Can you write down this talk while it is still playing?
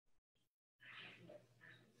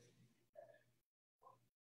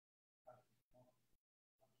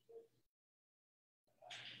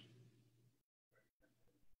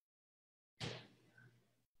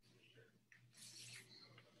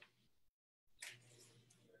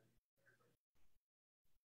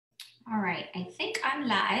All right, I think I'm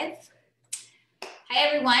live. Hi,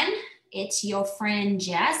 everyone. It's your friend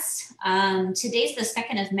Jess. Today's the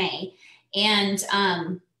 2nd of May, and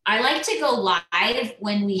I like to go live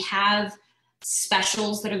when we have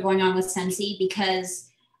specials that are going on with Scentsy because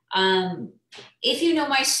if you know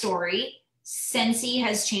my story, Scentsy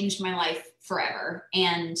has changed my life forever,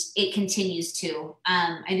 and it continues to.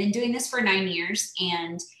 I've been doing this for 9 years,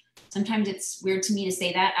 and sometimes it's weird to me to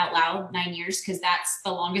say that out loud, 9 years, because that's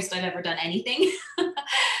the longest I've ever done anything.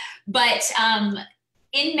 But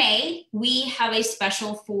in May, we have a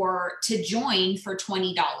special to join for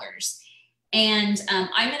 $20. And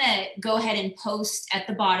I'm going to go ahead and post at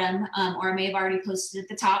the bottom, or I may have already posted at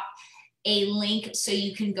the top, a link so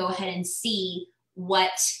you can go ahead and see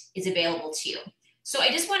what is available to you. So I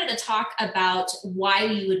just wanted to talk about why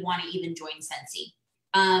you would want to even join Scentsy.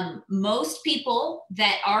 Most people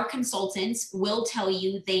that are consultants will tell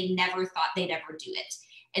you they never thought they'd ever do it.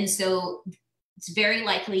 And so it's very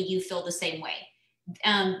likely you feel the same way.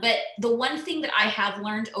 But the one thing that I have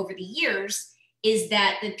learned over the years is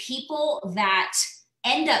that the people that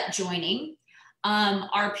end up joining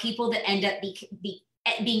are people that end up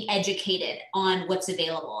being educated on what's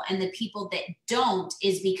available. And the people that don't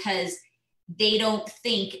is because they don't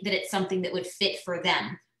think that it's something that would fit for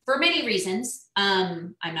them. For many reasons.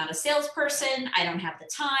 I'm not a salesperson. I don't have the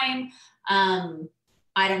time.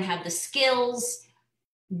 I don't have the skills,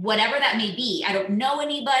 whatever that may be. I don't know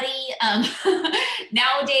anybody.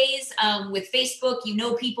 Nowadays, with Facebook, you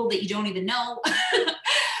know people that you don't even know.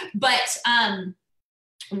 But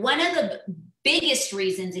one of the biggest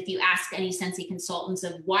reasons, if you ask any Scentsy consultants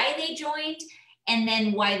of why they joined and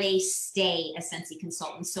then why they stay a Scentsy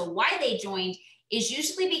consultant. So why they joined is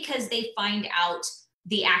usually because they find out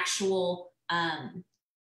the actual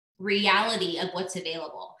reality of what's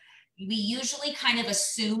available. We usually kind of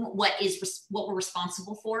assume what we're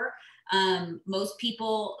responsible for. Most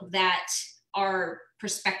people that are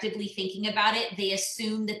prospectively thinking about it, they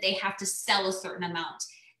assume that they have to sell a certain amount,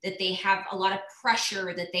 that they have a lot of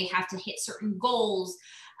pressure, that they have to hit certain goals,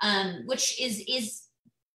 which is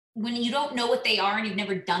when you don't know what they are and you've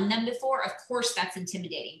never done them before, of course that's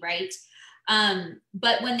intimidating, right?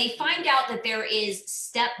 But when they find out that there is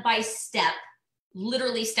step-by-step,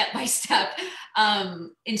 literally step-by-step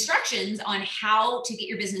instructions on how to get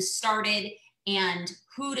your business started and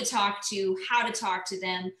who to talk to, how to talk to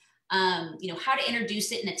them, how to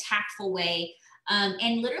introduce it in a tactful way,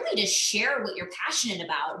 and literally just share what you're passionate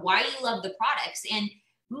about, why you love the products. And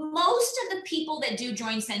most of the people that do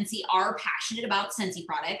join Scentsy are passionate about Scentsy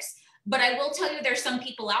products, but I will tell you there's some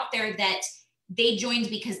people out there that they joined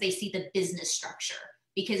because they see the business structure,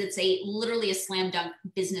 because it's literally a slam dunk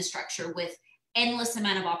business structure with endless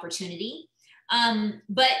amount of opportunity.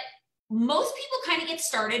 But most people kind of get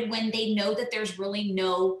started when they know that there's really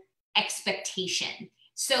no expectation.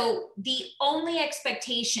 So the only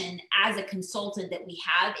expectation as a consultant that we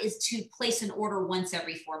have is to place an order once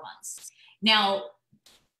every 4 months. Now,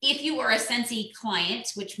 if you are a Scentsy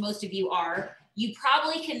client, which most of you are, you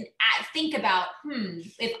probably can think about,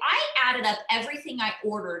 if I added up everything I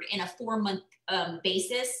ordered in a 4-month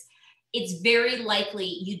basis, it's very likely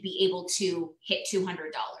you'd be able to hit $200,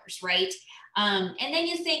 right? And then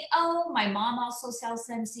you think, oh, my mom also buys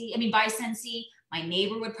Scentsy. My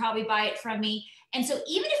neighbor would probably buy it from me. And so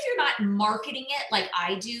even if you're not marketing it like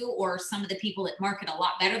I do, or some of the people that market a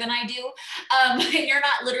lot better than I do, and you're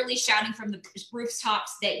not literally shouting from the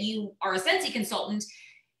rooftops that you are a Scentsy consultant,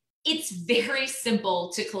 it's very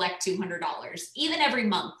simple to collect $200, even every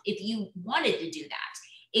month, if you wanted to do that.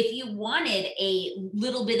 If you wanted a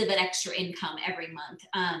little bit of an extra income every month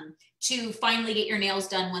to finally get your nails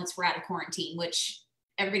done once we're out of quarantine, which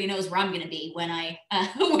everybody knows where I'm going to be when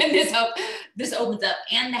this opens up.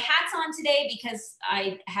 And the hat's on today because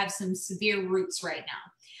I have some severe roots right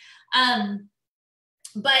now.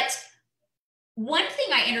 But one thing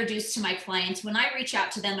I introduce to my clients when I reach out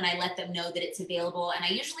to them and I let them know that it's available, and I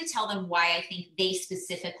usually tell them why I think they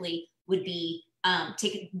specifically would be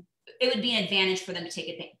it would be an advantage for them to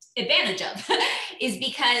take advantage of, is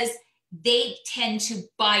because they tend to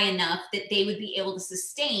buy enough that they would be able to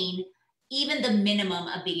sustain even the minimum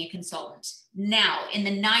of being a consultant. Now, in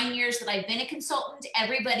the 9 years that I've been a consultant,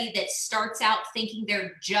 everybody that starts out thinking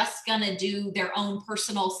they're just gonna do their own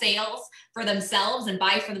personal sales for themselves and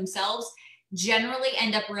buy for themselves generally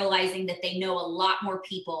end up realizing that they know a lot more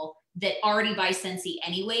people that already buy Scentsy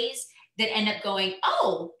anyways, that end up going,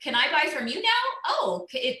 oh, can I buy from you now? Oh,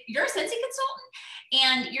 if you're a Scentsy consultant,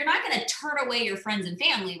 and you're not going to turn away your friends and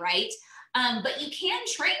family, right? But you can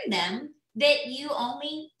train them that you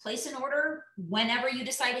only place an order whenever you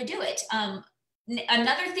decide to do it.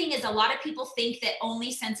 Another thing is a lot of people think that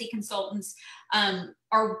only Scentsy consultants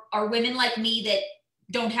are women like me that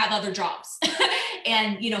don't have other jobs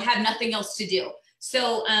and, you know, have nothing else to do.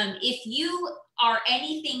 So if you are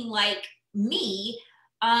anything like me,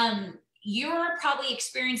 you're probably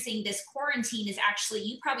experiencing this quarantine is actually,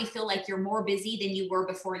 you probably feel like you're more busy than you were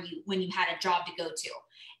before when you had a job to go to.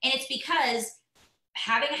 And it's because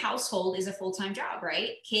having a household is a full-time job,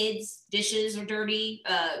 right? Kids, dishes are dirty,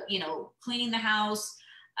 you know, cleaning the house,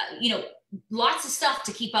 you know, lots of stuff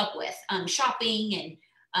to keep up with, shopping,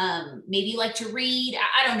 and maybe you like to read.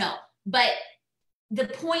 I don't know. But the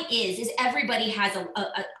point is everybody has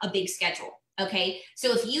a big schedule. Okay.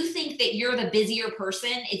 So if you think that you're the busier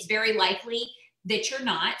person, it's very likely that you're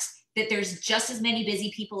not, that there's just as many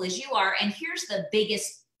busy people as you are. And here's the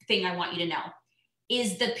biggest thing I want you to know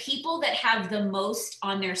is the people that have the most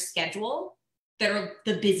on their schedule, that are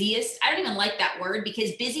the busiest. I don't even like that word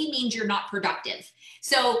because busy means you're not productive.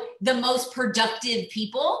 So the most productive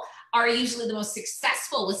people are usually the most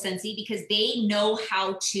successful with Scentsy because they know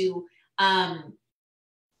how to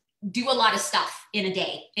do a lot of stuff in a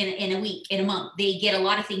day, in a week, in a month. They get a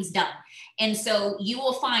lot of things done. And so you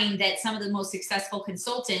will find that some of the most successful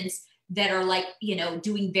consultants that are like, you know,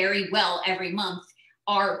 doing very well every month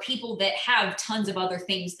are people that have tons of other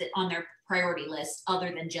things that on their priority list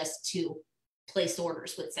other than just to place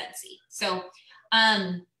orders with Scentsy. So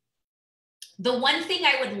the one thing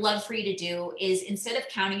I would love for you to do is, instead of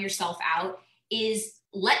counting yourself out, is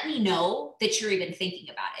let me know that you're even thinking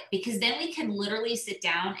about it, because then we can literally sit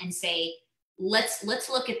down and say, let's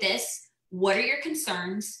look at this. What are your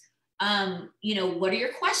concerns? You know, what are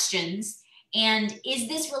your questions? And is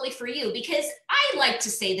this really for you? Because I like to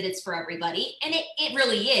say that it's for everybody, and it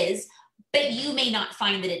really is, but you may not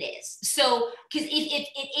find that it is. So, because if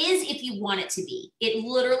it is, if you want it to be, it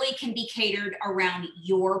literally can be catered around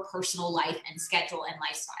your personal life and schedule and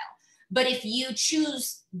lifestyle. But if you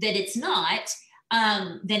choose that it's not,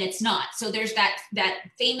 then it's not. So there's that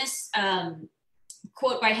famous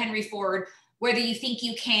quote by Henry Ford: whether you think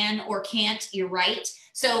you can or can't, you're right.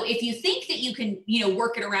 So if you think that you can, you know,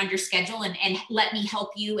 work it around your schedule and let me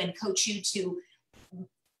help you and coach you to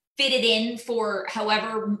fit it in for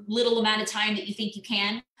however little amount of time that you think you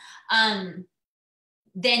can,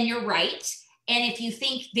 then you're right. And if you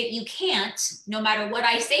think that you can't, no matter what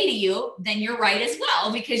I say to you, then you're right as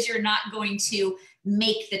well, because you're not going to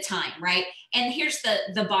make the time, right? And here's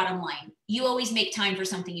the bottom line: you always make time for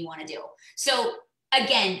something you want to do. So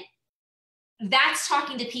again, that's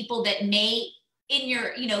talking to people that may, in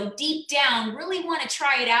your, you know, deep down, really want to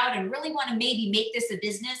try it out and really want to maybe make this a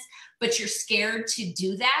business, but you're scared to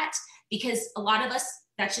do that, because a lot of us,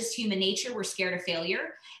 that's just human nature. We're scared of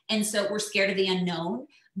failure. And so we're scared of the unknown.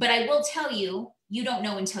 But I will tell you, you don't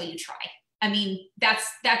know until you try. I mean,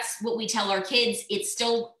 that's what we tell our kids. It's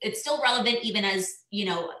still relevant even as, you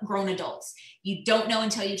know, grown adults. You don't know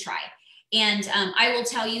until you try. And I will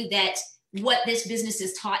tell you that what this business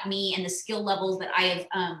has taught me and the skill levels that I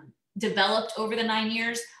have developed over the 9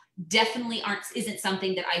 years definitely isn't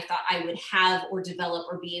something that I thought I would have or develop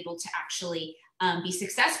or be able to actually be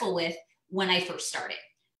successful with when I first started.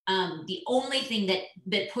 The only thing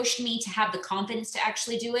that pushed me to have the confidence to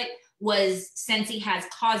actually do it was Scentsy has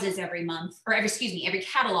causes every month, or every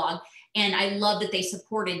catalog. And I love that they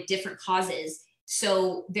supported different causes.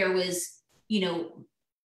 So there was, you know,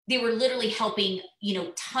 they were literally helping, you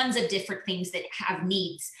know, tons of different things that have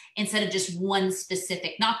needs instead of just one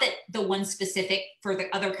specific. Not that the one specific for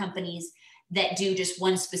the other companies that do just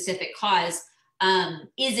one specific cause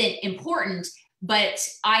isn't important, but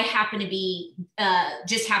I happen to be,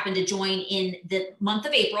 just happened to join in the month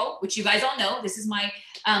of April, which you guys all know. This is my,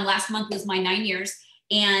 last month was my 9 years.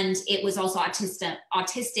 And it was also autism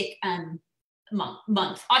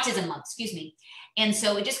month, excuse me. And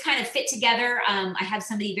so it just kind of fit together. I have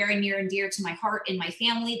somebody very near and dear to my heart in my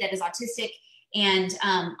family that is autistic. And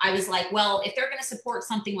I was like, well, if they're going to support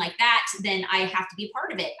something like that, then I have to be a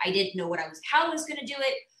part of it. I didn't know how I was going to do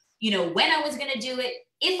it, you know, when I was going to do it,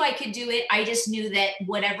 if I could do it. I just knew that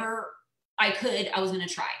whatever I could, I was going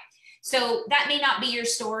to try. So that may not be your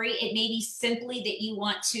story. It may be simply that you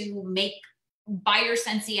want to buy your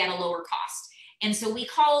Scentsy at a lower cost. And so we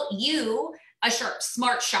call you a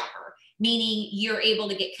smart shopper, meaning you're able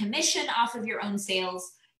to get commission off of your own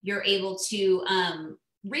sales. You're able to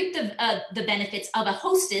reap the benefits of a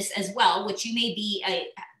hostess as well, which you may be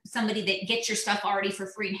somebody that gets your stuff already for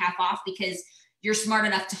free and half off because you're smart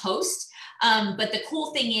enough to host. But the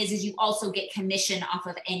cool thing is you also get commission off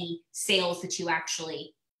of any sales that you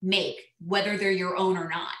actually make, whether they're your own or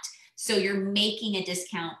not. So you're making a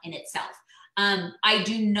discount in itself. I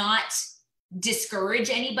do not discourage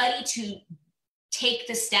anybody to take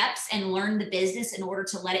the steps and learn the business in order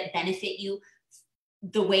to let it benefit you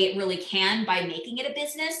the way it really can by making it a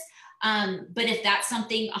business. But if that's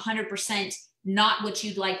something 100% not what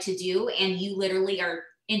you'd like to do, and you literally are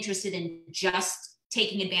interested in just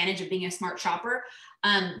taking advantage of being a smart shopper,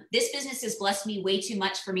 this business has blessed me way too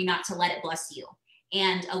much for me not to let it bless you.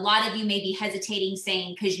 And a lot of you may be hesitating,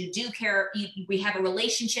 saying, because you do care, we have a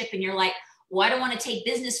relationship, and you're like, well, I don't want to take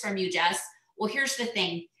business from you, Jess. Well, here's the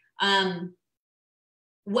thing.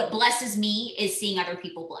 What blesses me is seeing other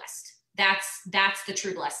people blessed. That's the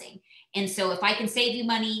true blessing. And so if I can save you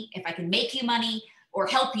money, if I can make you money or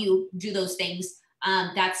help you do those things,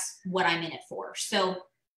 that's what I'm in it for. So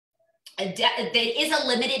there is a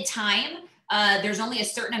limited time. There's only a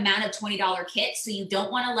certain amount of $20 kits. So you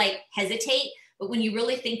don't want to like hesitate. But when you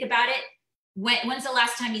really think about it, when's the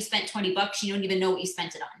last time you spent $20? You don't even know what you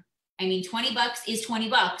spent it on. I mean, $20 is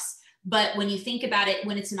 $20. But when you think about it,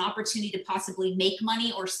 when it's an opportunity to possibly make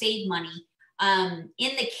money or save money,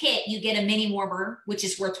 in the kit, you get a mini warmer, which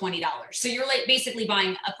is worth $20. So you're like basically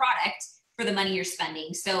buying a product for the money you're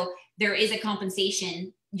spending. So there is a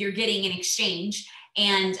compensation you're getting in exchange.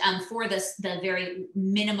 And for the very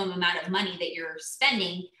minimum amount of money that you're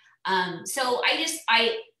spending. So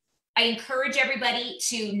I encourage everybody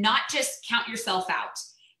to not just count yourself out.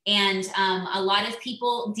 And a lot of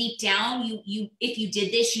people deep down, if you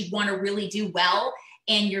did this, you'd want to really do well.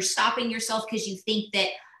 And you're stopping yourself because you think that,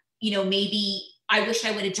 maybe I wish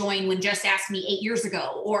I would have joined when Jess asked me 8 years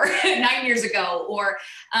ago or 9 years ago.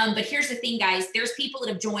 But here's the thing, guys, there's people that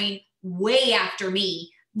have joined way after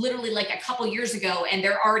me, literally like a couple years ago, and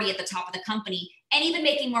they're already at the top of the company and even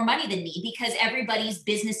making more money than me, because everybody's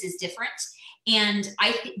business is different. And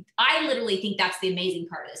I literally think that's the amazing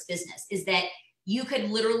part of this business, is that you could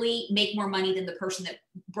literally make more money than the person that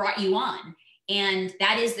brought you on. And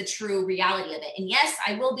that is the true reality of it. And yes,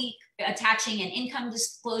 I will be attaching an income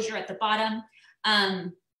disclosure at the bottom.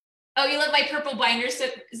 Oh, you love my purple binder,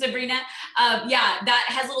 Sabrina? Yeah, that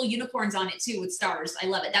has little unicorns on it too with stars. I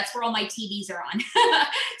love it. That's where all my TVs are on.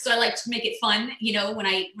 So I like to make it fun, when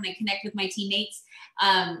I connect with my teammates.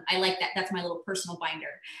 I like that. That's my little personal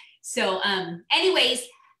binder. So anyways,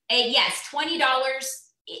 yes, $20,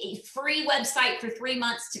 a free website for 3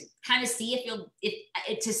 months to kind of see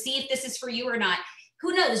if this is for you or not.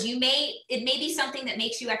 Who knows? It may be something that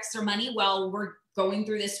makes you extra money while we're going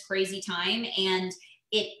through this crazy time, and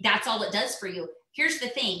that's all it does for you. Here's the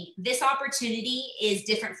thing. This opportunity is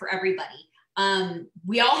different for everybody.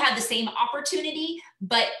 We all have the same opportunity,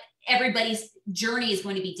 but everybody's journey is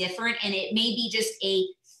going to be different. And it may be just a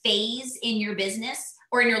phase in your business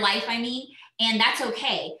or in your life, and that's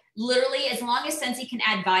okay. Literally, as long as Scentsy can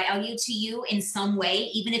add value to you in some way,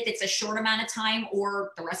 even if it's a short amount of time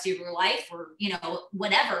or the rest of your life, or,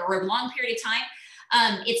 whatever, or a long period of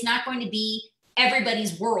time, it's not going to be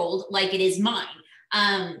everybody's world like it is mine.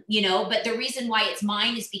 But the reason why it's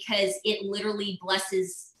mine is because it literally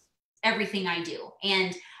blesses everything I do.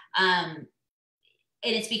 And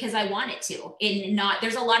it's because I want it to.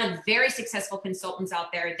 There's a lot of very successful consultants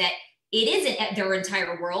out there that it isn't their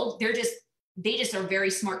entire world. They just are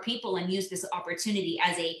very smart people and use this opportunity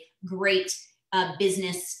as a great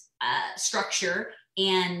business structure,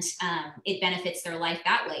 and it benefits their life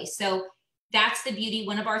that way. So that's the beauty.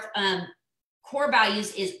 One of our core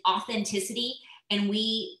values is authenticity, and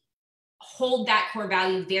we hold that core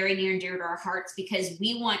value very near and dear to our hearts, because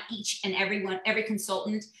we want each and every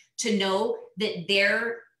consultant to know that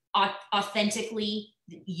they're authentically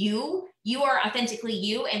you. You are authentically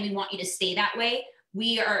you, and we want you to stay that way.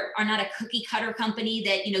 We are not a cookie cutter company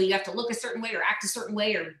that, you have to look a certain way or act a certain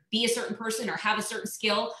way or be a certain person or have a certain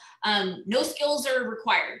skill. No skills are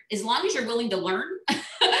required as long as you're willing to learn.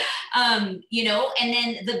 And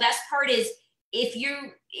then the best part is if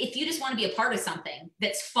you just want to be a part of something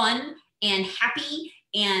that's fun and happy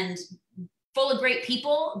and full of great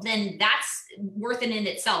people, then that's worth it in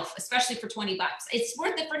itself, especially for $20. It's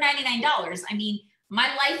worth it for $99. My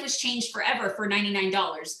life was changed forever for $99.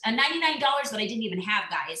 $99 that I didn't even have,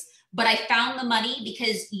 guys. But I found the money,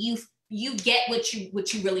 because you get what you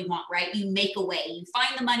really want, right? You make a way. You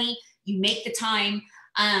find the money, you make the time,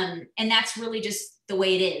 and that's really just the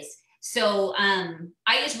way it is. So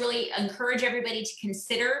I just really encourage everybody to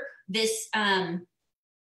consider this. Don't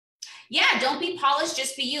be polished,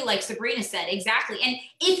 just be you, like Sabrina said. Exactly. And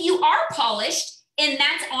if you are polished, and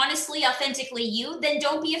that's honestly authentically you, then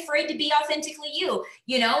don't be afraid to be authentically you.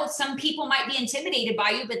 Some people might be intimidated by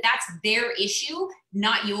you, but that's their issue,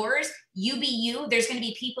 not yours. You be you. There's going to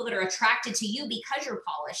be people that are attracted to you because you're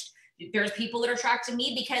polished. There's people that are attracted to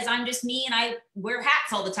me because I'm just me and I wear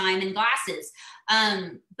hats all the time and glasses.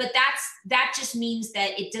 But that just means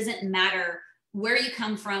that it doesn't matter where you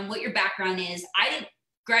come from, what your background is. I didn't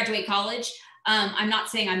graduate college. I'm not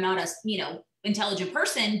saying I'm not a, intelligent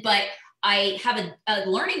person, but I have a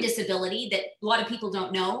learning disability that a lot of people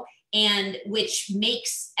don't know, and which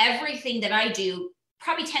makes everything that I do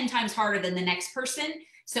probably 10 times harder than the next person.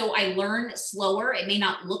 So I learn slower. It may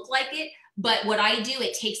not look like it, but what I do,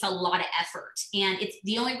 it takes a lot of effort. And it's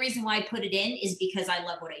the only reason why I put it in is because I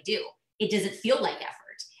love what I do. It doesn't feel like effort.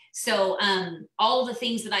 So all of the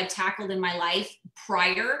things that I've tackled in my life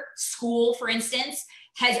prior, school, for instance,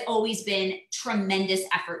 has always been tremendous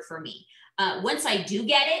effort for me. Once I do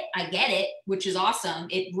get it, I get it, which is awesome.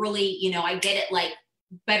 It really, I get it like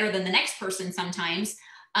better than the next person sometimes,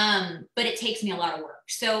 but it takes me a lot of work.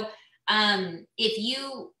 So if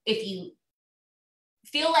you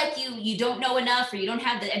feel like you don't know enough, or you don't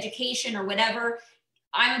have the education or whatever,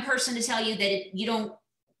 I'm a person to tell you that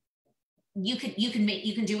you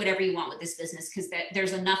can do whatever you want with this business, because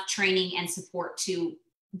there's enough training and support to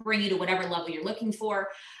bring you to whatever level you're looking for.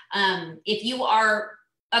 If you are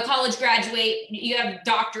a college graduate, you have a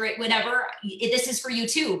doctorate, whatever, this is for you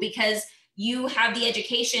too, because you have the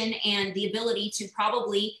education and the ability to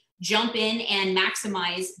probably jump in and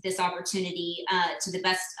maximize this opportunity to the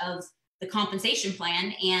best of the compensation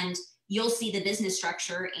plan, and you'll see the business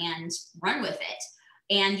structure and run with it.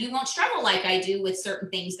 And you won't struggle like I do with certain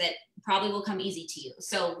things that probably will come easy to you.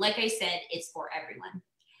 So like I said, it's for everyone.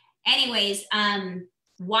 Anyways,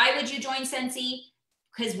 why would you join Scentsy?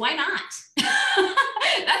 Because why not?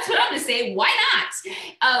 That's what I'm gonna say. Why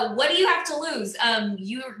not? What do you have to lose?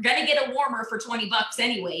 You're gonna get a warmer for 20 bucks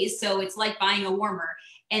anyways. So it's like buying a warmer.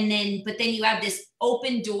 But then you have this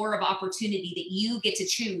open door of opportunity that you get to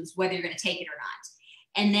choose whether you're gonna take it or not.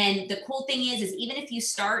 And then the cool thing is even if you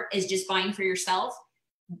start as just buying for yourself,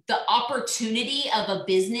 the opportunity of a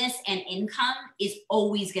business and income is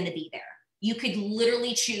always gonna be there. You could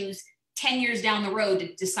literally choose 10 years down the road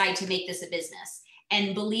to decide to make this a business.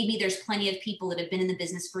 And believe me, there's plenty of people that have been in the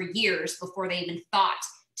business for years before they even thought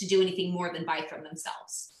to do anything more than buy from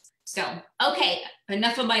themselves. So, okay,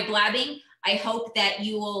 enough of my blabbing. I hope that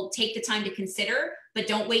you will take the time to consider, but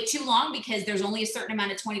don't wait too long, because there's only a certain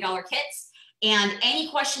amount of $20 kits. And any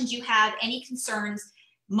questions you have, any concerns,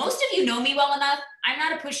 most of you know me well enough. I'm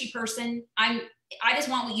not a pushy person. I just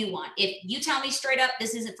want what you want. If you tell me straight up,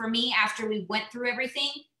 this isn't for me after we went through everything,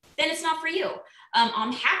 then it's not for you.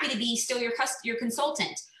 I'm happy to be still your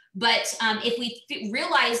consultant. But if we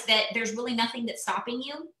realize that there's really nothing that's stopping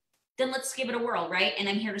you, then let's give it a whirl, right? And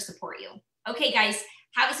I'm here to support you. Okay, guys,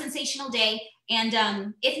 have a sensational day.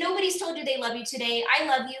 And if nobody's told you they love you today, I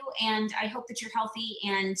love you. And I hope that you're healthy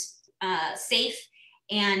and safe,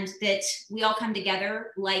 and that we all come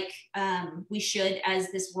together like we should,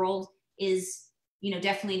 as this world is,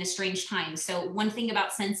 definitely in a strange time. So one thing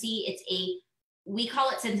about Scentsy, we call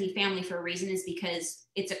it Scentsy family for a reason, is because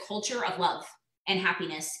it's a culture of love and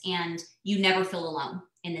happiness, and you never feel alone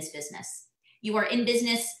in this business. You are in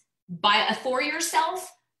business for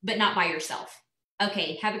yourself, but not by yourself.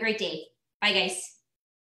 Okay, have a great day. Bye, guys.